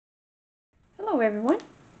everyone,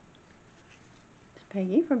 it's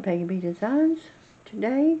Peggy from Peggy B Designs.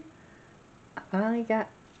 Today I finally got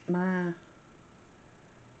my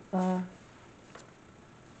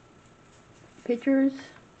pictures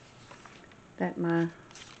that my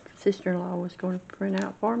sister-in-law was going to print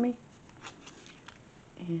out for me,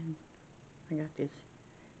 and I got this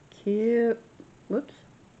cute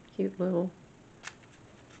little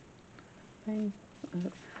thing.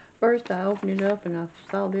 First I opened it up and I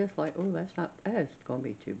saw this like, oh, that's going to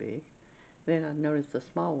be too big. Then I noticed the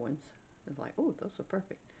small ones. I was like, oh, those are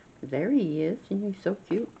perfect. There he is, and he's so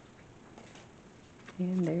cute.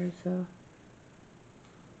 And there's a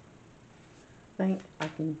think I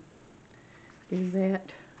can do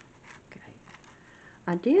that. Okay.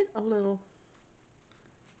 I did a little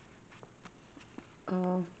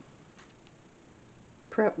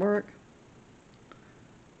prep work.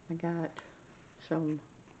 I got some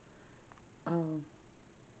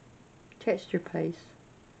texture paste.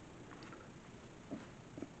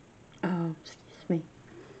 Excuse me.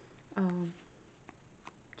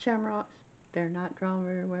 Shamrocks. They're not drawn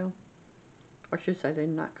very well. Or I should say they're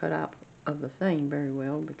not cut out of the thing very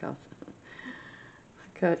well, because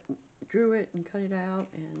I drew it and cut it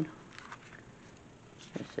out, and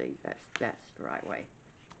let's see, that's the right way.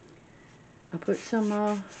 I put some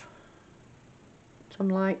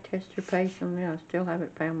light texture paste on there. I still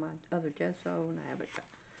haven't found my other gesso, and I haven't.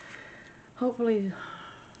 Hopefully,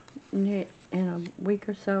 in a week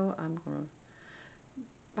or so, I'm gonna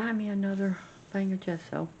buy me another thing of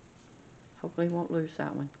gesso. Hopefully, won't lose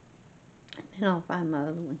that one, and then I'll find my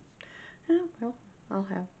other one. Oh, well, I'll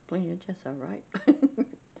have plenty of gesso, right?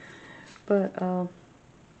 But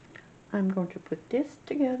I'm going to put this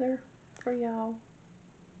together for y'all.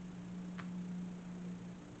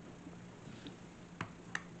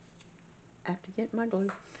 After getting my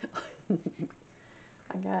glue.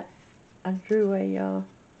 I drew a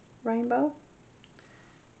rainbow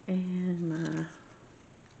and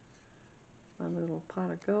my little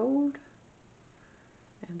pot of gold,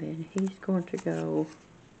 and then he's going to go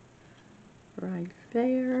right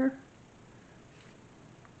there.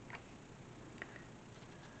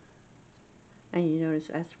 And you notice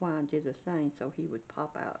that's why I did the thing, so he would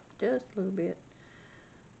pop out just a little bit.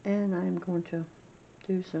 And I'm going to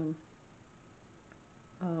do some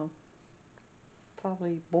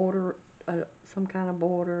probably border, some kind of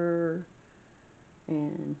border,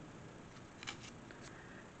 and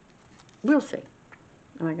we'll see.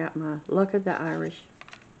 And I got my Luck of the Irish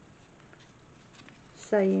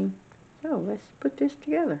saying, so let's put this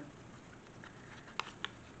together.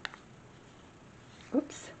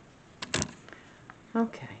 Oops.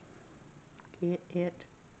 Okay. Get it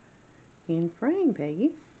in frame,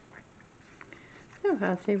 Peggy. So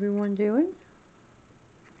how's everyone doing?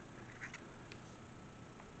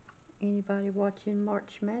 Anybody watching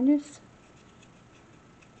March Madness?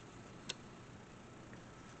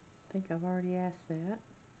 I think I've already asked that.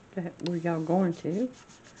 Were y'all going to?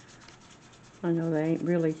 I know they ain't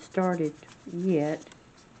really started yet.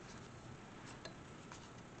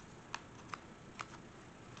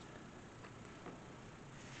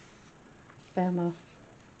 Bama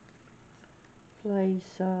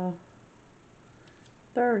plays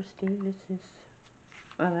Thursday. This is,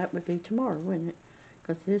 well, that would be tomorrow, wouldn't it?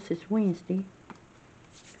 Because this is Wednesday.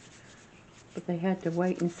 But they had to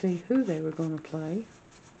wait and see who they were going to play.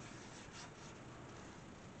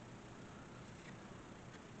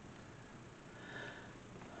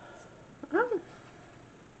 I'm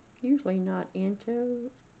usually not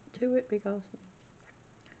into it, because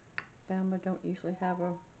Bama don't usually have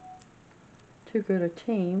too good a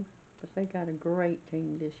team, but they got a great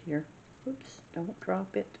team this year. Oops, don't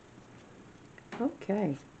drop it.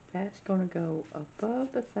 Okay, that's going to go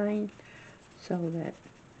above the thing so that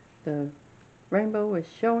the rainbow is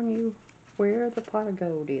showing you where the pot of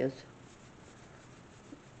gold is.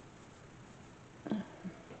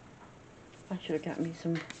 I should have got me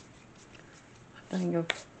a thing of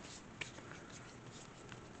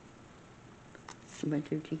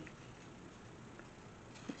Maduti.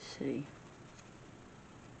 Let's see.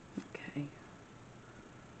 Okay.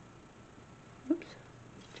 Oops.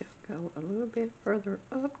 Just go a little bit further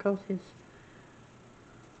up, because his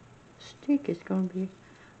stick is going to be,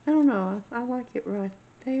 I don't know, I like it right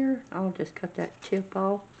there. I'll just cut that tip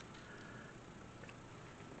off.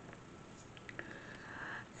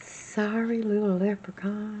 Sorry, little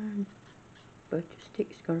leprechaun, but your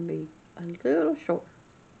stick's going to be a little short.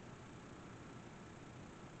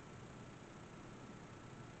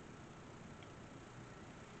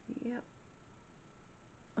 Yep.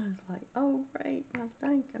 I was like, oh, great, I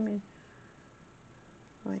think,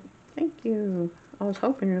 like, thank you. I was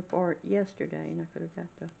hoping for it yesterday, and I could have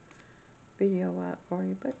got the video out for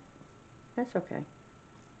you, but that's okay.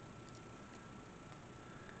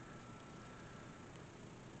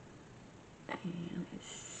 And let's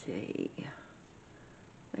see.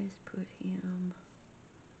 Let's put him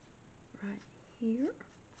right here.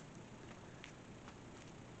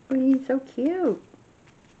 Oh, he's so cute.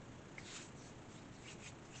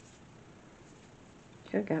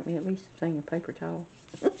 Should have got me at least a thing of paper towel.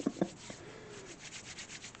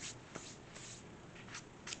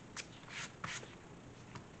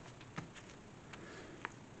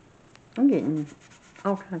 I'm getting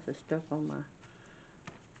all kinds of stuff on my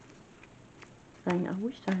thing. I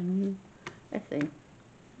wish I knew. Let's see.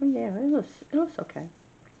 Oh yeah, it looks okay.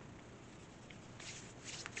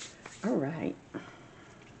 All right.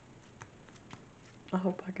 I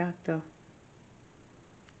hope I got the.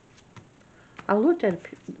 I looked at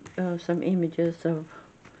some images of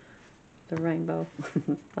the rainbow.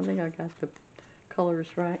 I think I got the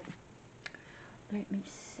colors right. Let me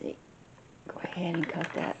see. Go ahead and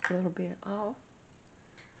cut that a little bit off.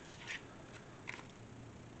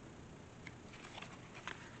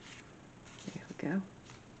 There we go.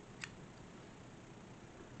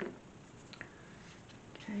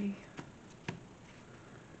 Okay.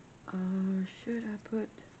 Should I put,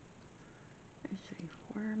 let's see,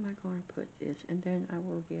 where am I going to put this? And then I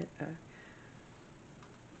will get a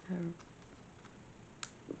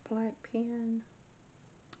black pen.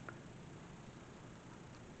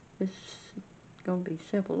 It's going to be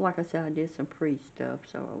simple. Like I said, I did some pre-stuff,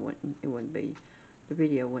 so it wouldn't be, the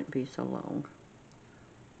video wouldn't be so long.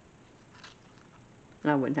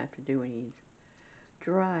 And I wouldn't have to do any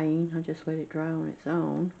drying. I just let it dry on its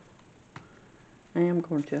own. I am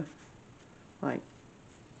going to, like,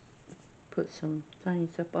 put some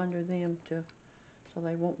things up under them so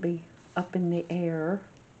they won't be up in the air.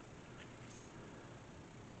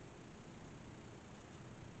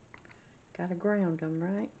 Gotta ground them,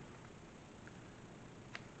 right?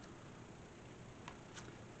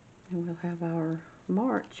 And we'll have our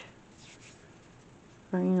March.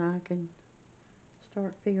 I can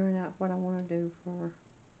start figuring out what I want to do for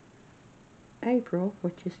April,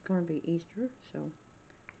 which is going to be Easter. So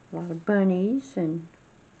a lot of bunnies and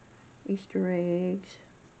Easter eggs.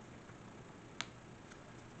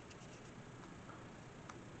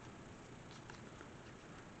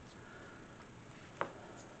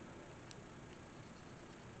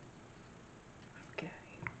 Okay.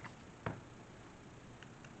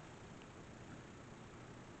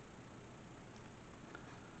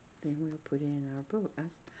 Then we'll put in our book.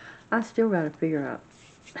 I still got to figure out,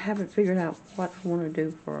 haven't figured out what I want to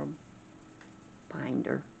do for a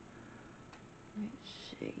binder. Let's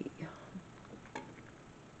see.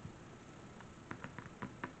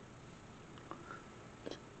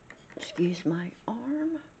 Excuse my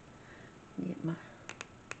arm. Get my,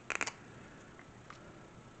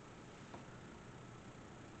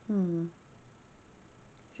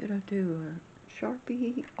 should I do a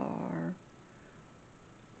Sharpie or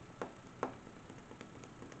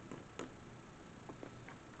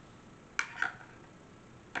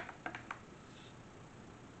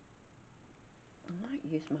I might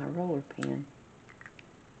use my roller pen.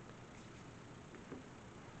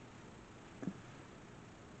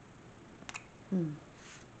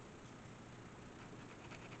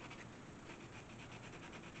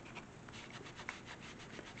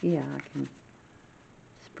 Yeah, I can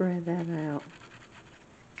spread that out.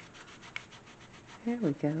 There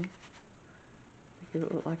we go. Make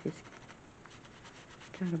it look like it's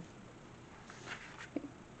kind of.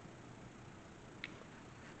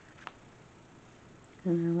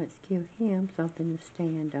 And now let's give him something to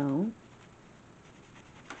stand on.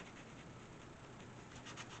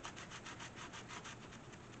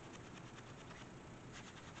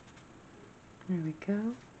 There we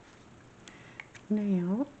go.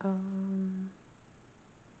 Now,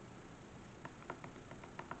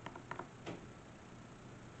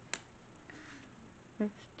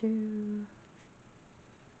 let's do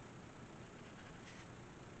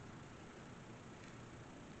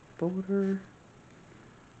border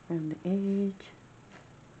around the edge.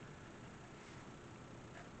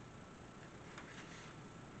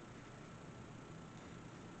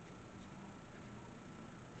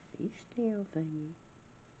 Be still thingy.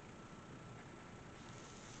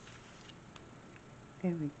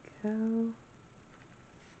 There we go.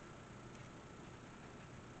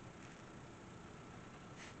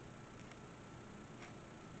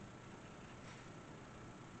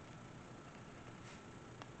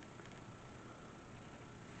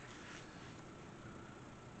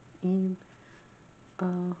 And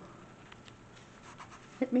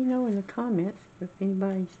Let me know in the comments if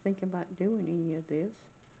anybody's thinking about doing any of this.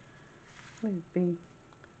 It would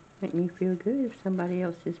make me feel good if somebody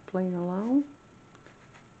else is playing along.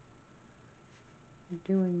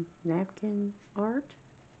 Doing napkin art.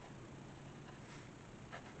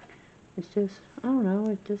 It's just, I don't know,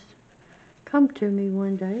 it just come to me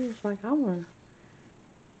one day. It's like I want to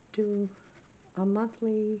do a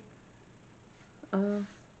monthly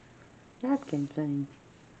napkin thing.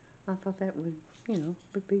 I thought that would,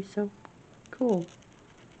 would be so cool.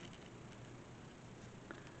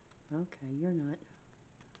 Okay, you're not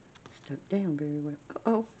stuck down very well.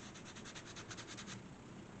 Uh-oh.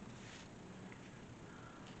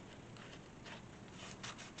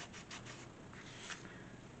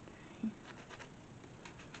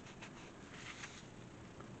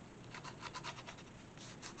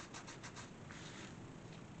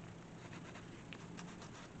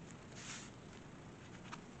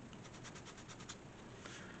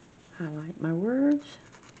 Highlight my words.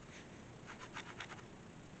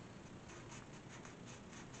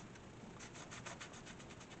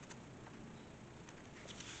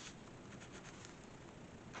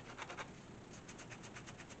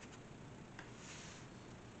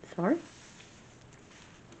 Sorry.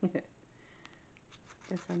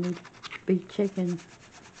 Guess I need to be checking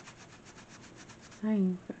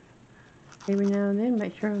things every now and then,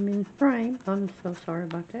 make sure I'm in frame. I'm so sorry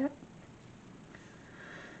about that.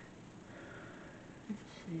 Let's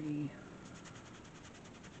see.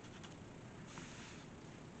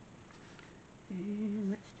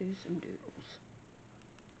 And let's do some doodles.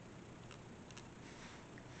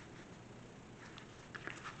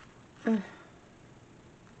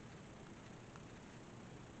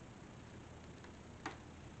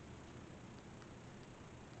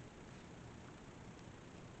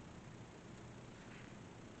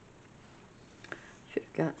 Should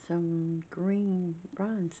have got some green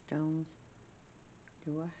rhinestones.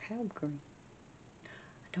 Do I have green?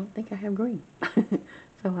 I don't think I have green.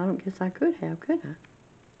 So I don't guess I could have, could I?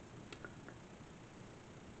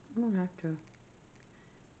 I'm going to have to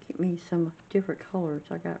get me some different colors.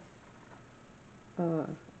 I got a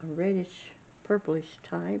reddish, purplish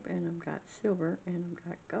type, and I've got silver, and I've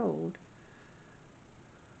got gold.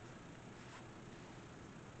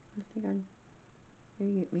 I think I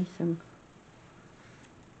need to get me some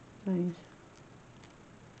things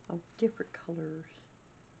of different colors.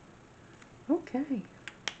 Okay.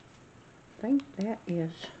 I think that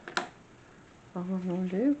is all I'm going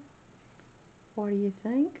to do. What do you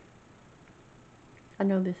think? I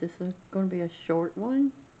know this is going to be a short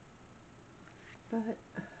one, but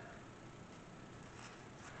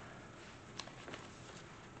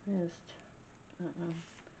just, I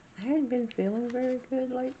hadn't been feeling very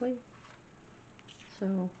good lately,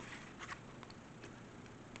 so,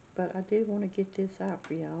 but I did want to get this out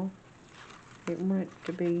for y'all. Didn't want it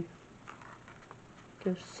to be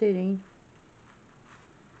just sitting,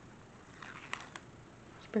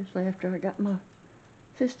 especially after I got my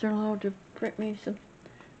sister-in-law to print me some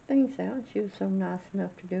things out. She was so nice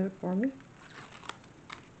enough to do it for me.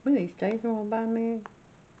 One of these days I'm going to buy me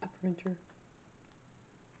a printer.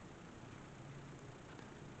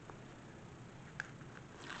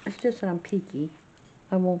 It's just that I'm picky.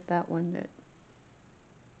 I want that one that,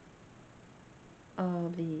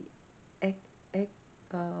 the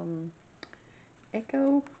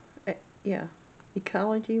Echo, yeah,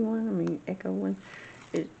 ecology one, Echo one,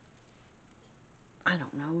 I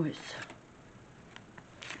don't know, it's,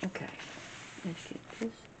 okay, let's get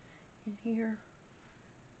this in here.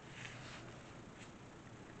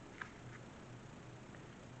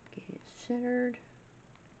 Get it centered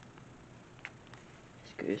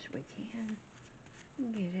as good as we can.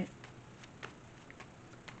 And get it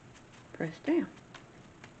pressed down.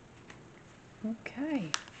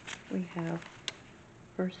 Okay, we have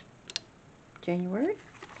 1st January,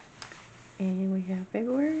 and we have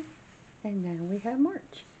February, and now we have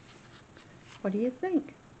March. What do you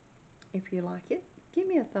think? If you like it, give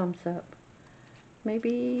me a thumbs up.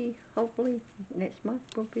 Maybe, hopefully, next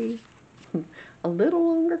month will be a little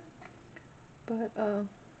longer. But,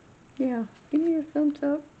 yeah, give me a thumbs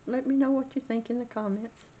up. Let me know what you think in the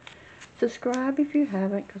comments. Subscribe if you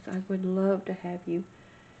haven't, because I would love to have you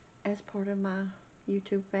as part of my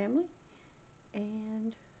YouTube family.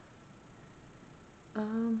 And,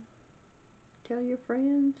 tell your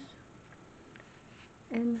friends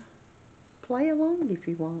and play along if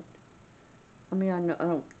you want. I mean,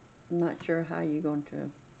 I'm not sure how you're going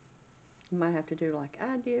to, you might have to do like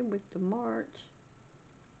I did with the March,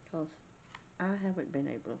 because I haven't been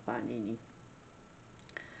able to find any.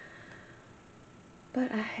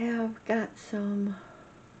 But I have got some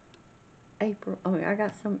April. I mean, I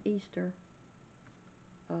got some Easter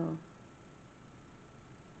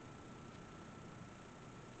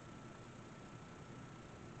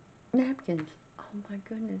napkins. Oh my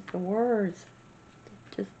goodness, the words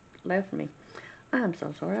just left me. I'm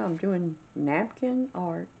so sorry. I'm doing napkin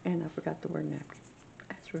art, and I forgot the word napkin.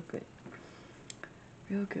 That's real good.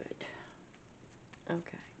 Real good.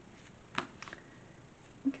 Okay.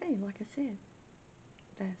 Okay, like I said,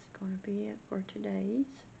 that's going to be it for today's.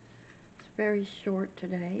 It's very short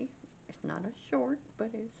today. It's not a short,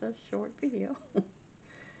 but it's a short video.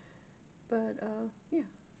 But, yeah.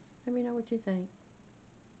 Let me know what you think.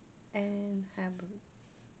 And have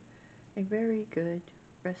a very good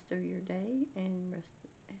rest of your day and rest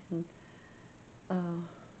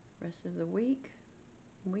of the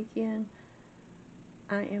weekend.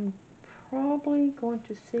 I am probably going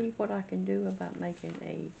to see what I can do about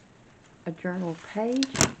making a journal page.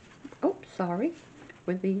 Oh, sorry.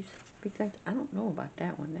 With these big things. I don't know about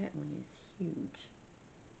that one. That one is huge.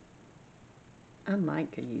 I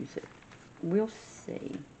might could use it. We'll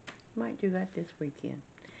see. Might do that this weekend.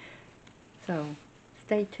 So,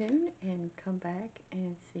 stay tuned and come back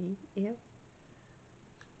and see if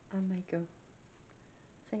I make a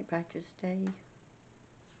St. Patrick's Day.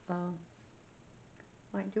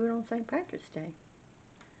 Might do it on St. Patrick's Day.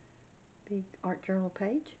 Big art journal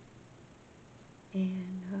page.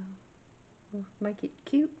 And we'll make it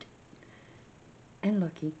cute and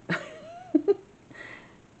lucky.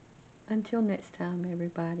 Until next time,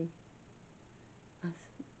 everybody.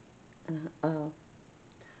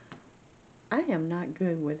 I am not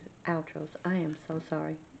good with outros. I am so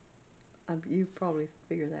sorry. You probably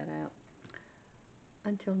figured that out.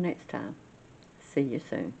 Until next time, see you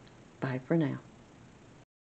soon. Bye for now.